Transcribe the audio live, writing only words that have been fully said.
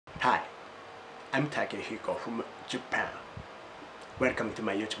Hi, I'm Takehiko from Japan. Welcome to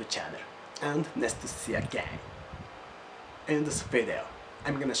my YouTube channel and nice to see you again. In this video,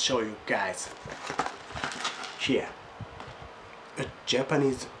 I'm gonna show you guys here a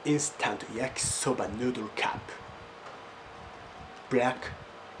Japanese instant yakisoba noodle cup. Black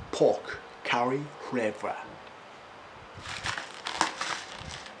pork curry flavor.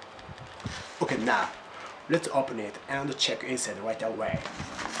 Okay, now let's open it and check inside right away.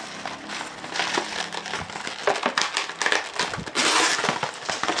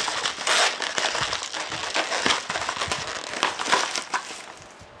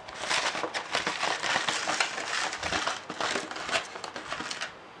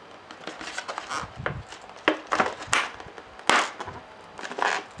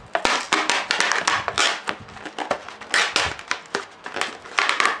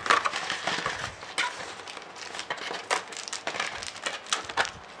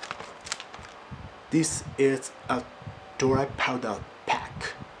 This is a dry powder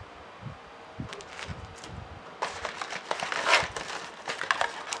pack.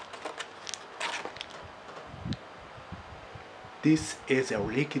 This is a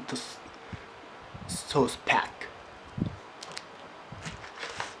liquid sauce pack.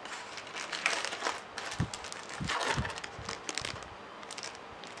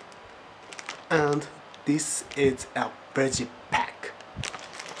 And this is a veggie pack.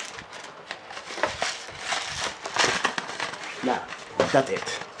 Now, that's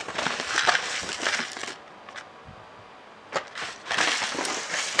it.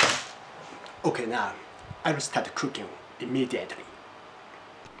 Okay, now I will start cooking immediately.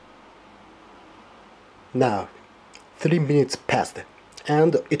 Now, 3 minutes passed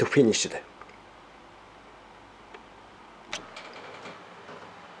and it finished.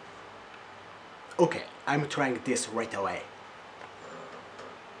 Okay, I'm trying this right away.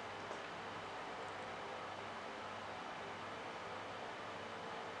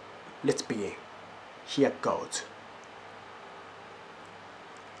 Let's begin. Here goes.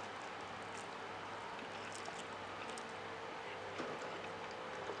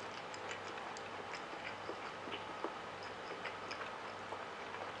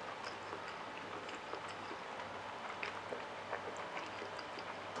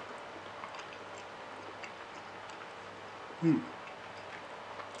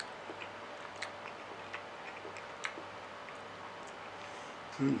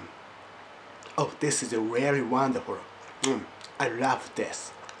 Oh, this is really wonderful. I love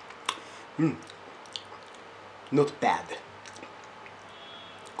this. Not bad.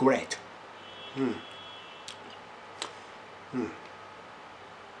 Great.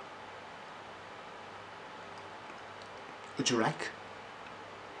 Would you like?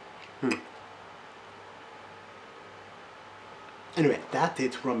 Anyway, that's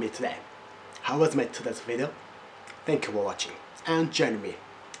it from me today. How was my today's video? Thank you for watching and join me.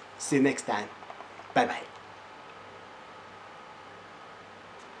 See you next time. Bye bye.